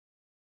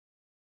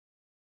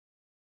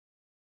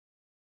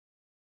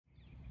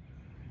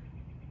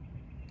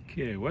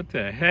Okay, what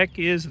the heck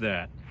is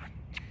that?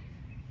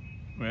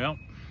 Well,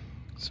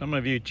 some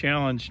of you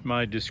challenged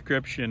my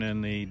description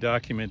in the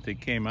document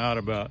that came out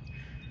about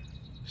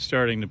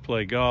starting to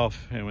play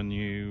golf, and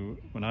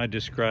when I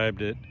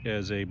described it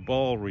as a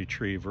ball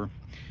retriever,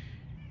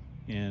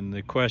 and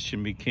the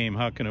question became,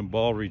 how can a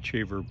ball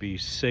retriever be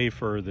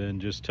safer than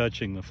just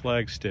touching the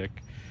flagstick?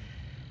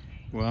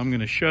 Well, I'm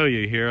going to show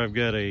you here. I've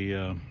got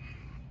a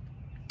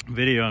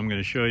video I'm going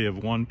to show you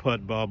of One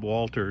Putt Bob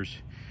Walters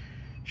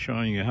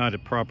showing you how to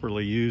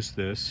properly use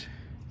this,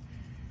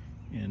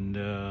 and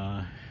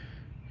I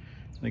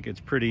think it's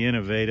pretty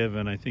innovative,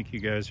 and I think you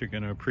guys are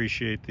going to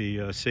appreciate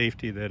the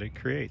safety that it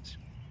creates.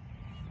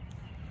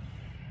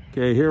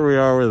 Okay, here we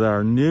are with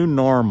our new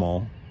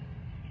normal.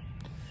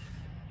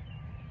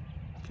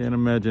 Can't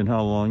imagine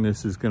how long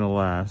this is going to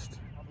last.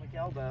 Public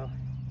elbow.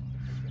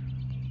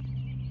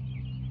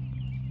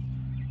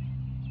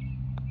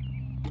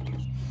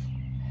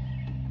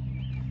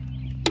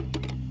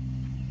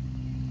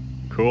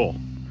 Cool.